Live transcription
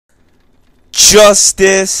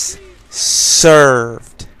Justice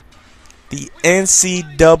served. The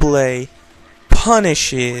NCAA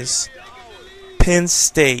punishes Penn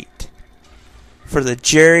State for the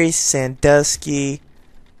Jerry Sandusky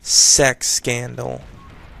sex scandal.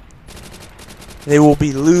 They will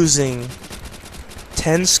be losing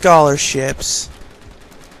 10 scholarships,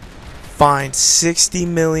 fined $60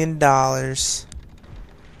 million, banned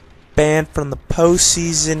from the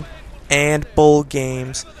postseason and bowl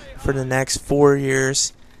games for the next 4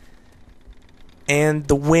 years, and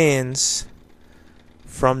the wins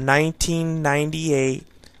from 1998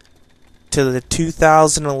 to the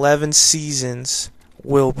 2011 seasons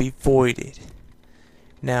will be voided.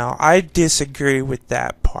 Now, I disagree with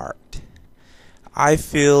that part. I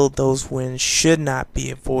feel those wins should not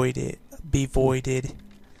be voided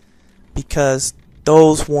because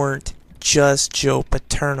those weren't just Joe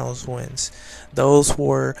Paterno's wins. Those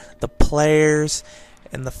were the players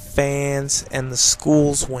and the fans and the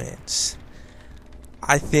school's wins.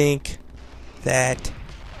 I think that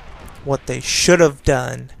what they should have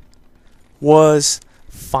done was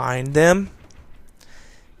fine them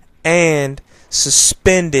and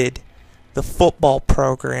suspended the football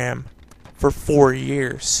program for 4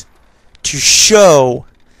 years to show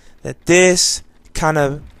that this kind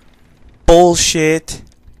of bullshit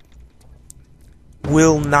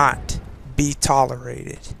will not be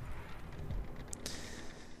tolerated.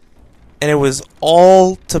 And it was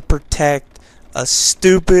all to protect a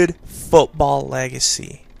stupid football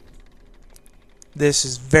legacy. This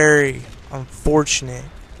is very unfortunate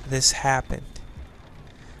this happened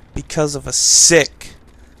because of a sick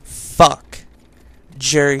fuck,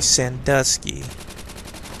 Jerry Sandusky.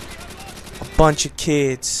 A bunch of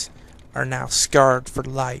kids are now scarred for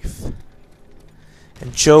life.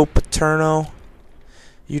 And Joe Paterno,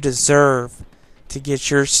 you deserve to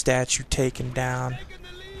get your statue taken down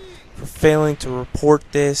for failing to report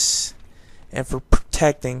this and for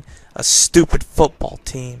protecting a stupid football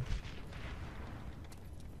team.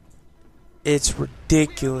 It's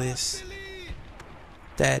ridiculous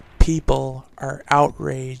that people are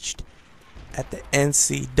outraged at the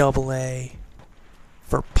NCAA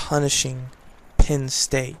for punishing Penn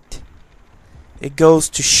State. It goes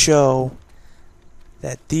to show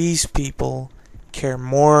that these people care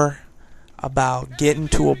more about getting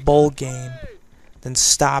to a bowl game than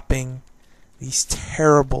stopping these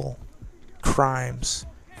terrible crimes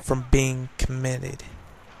from being committed.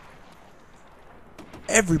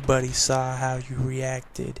 Everybody saw how you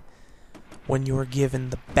reacted when you were given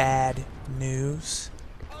the bad news.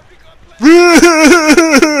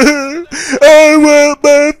 I want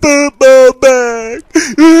my football back.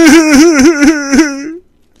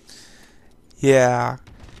 Yeah,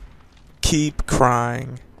 keep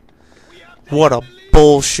crying. What a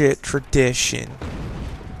bullshit tradition.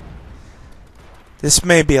 This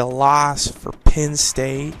may be a loss for Penn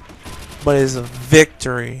State, but it is a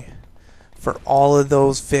victory for all of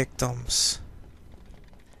those victims.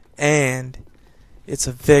 And it's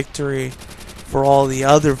a victory for all the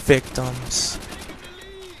other victims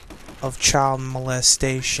of child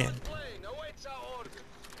molestation.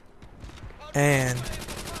 And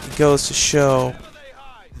it goes to show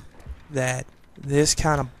that this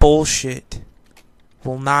kind of bullshit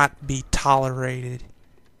will not be tolerated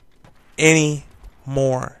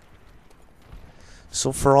anymore.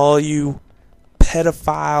 So for all you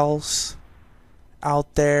pedophiles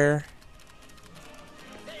out there,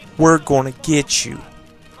 we're going to get you,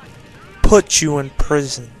 put you in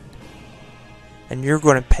prison, and you're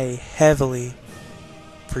going to pay heavily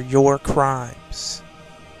for your crimes.